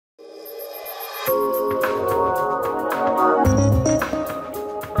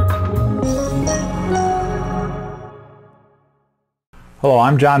Hello,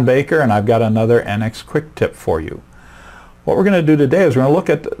 I'm John Baker and I've got another NX quick tip for you. What we're going to do today is we're going to look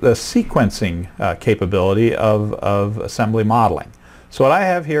at the sequencing capability of assembly modeling. So what I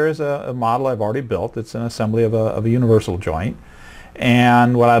have here is a model I've already built. It's an assembly of a universal joint,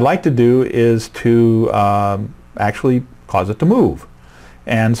 and what I'd like to do is to actually cause it to move.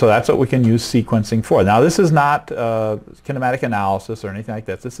 And so that's what we can use sequencing for. Now this is not kinematic analysis or anything like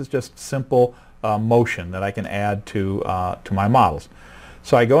that. This is just simple motion that I can add to my models.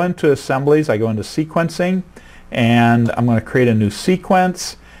 So I go into assemblies, I go into sequencing, and I'm going to create a new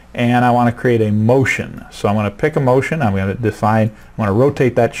sequence, and I want to create a motion. So I'm going to pick a motion, I'm going to define, I'm going to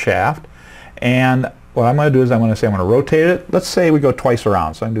rotate that shaft, and what I'm going to do is I'm going to say I'm going to rotate it. Let's say we go twice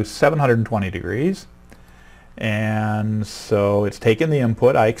around, so I'm going to do 720 degrees. And so it's taken the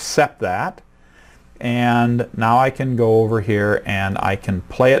input, I accept that, and now I can go over here and I can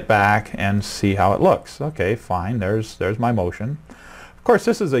play it back and see how it looks. Okay, fine, there's my motion. Of course,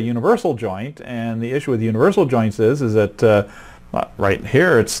 this is a universal joint, and the issue with universal joints is that right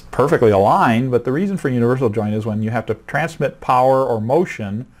here it's perfectly aligned, but the reason for universal joint is when you have to transmit power or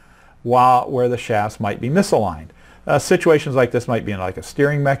motion where the shafts might be misaligned. Situations like this might be in like a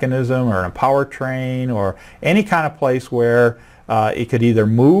steering mechanism or in a powertrain or any kind of place where it could either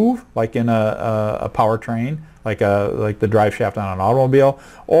move, like in a powertrain, like the drive shaft on an automobile,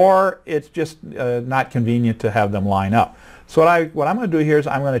 or it's just not convenient to have them line up. So what I'm going to do here is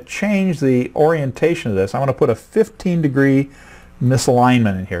I'm going to change the orientation of this. I'm going to put a 15-degree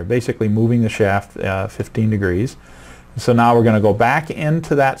misalignment in here, basically moving the shaft 15 degrees. So now we're going to go back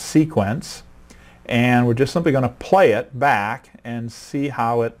into that sequence, and we're just simply going to play it back and see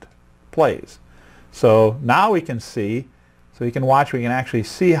how it plays. So now we can see, so you can watch, we can actually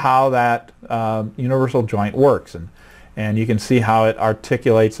see how that universal joint works, and you can see how it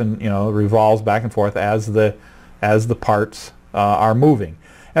articulates and revolves back and forth as the parts are moving.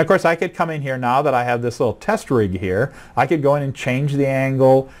 And of course I could come in here now that I have this little test rig here. I could go in and change the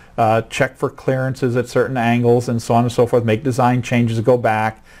angle, check for clearances at certain angles, and so on and so forth, make design changes, go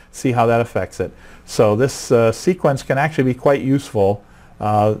back, see how that affects it. So this sequence can actually be quite useful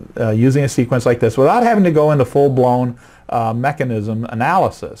using a sequence like this without having to go into full-blown mechanism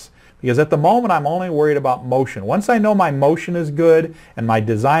analysis. Because at the moment I'm only worried about motion. Once I know my motion is good and my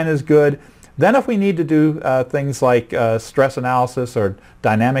design is good, then if we need to do things like stress analysis or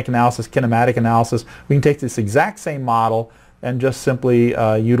dynamic analysis, kinematic analysis, we can take this exact same model and just simply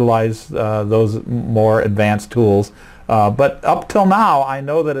utilize those more advanced tools. But up till now, I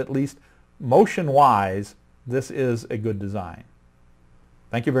know that at least motion-wise, this is a good design.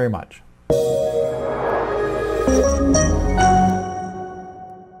 Thank you very much.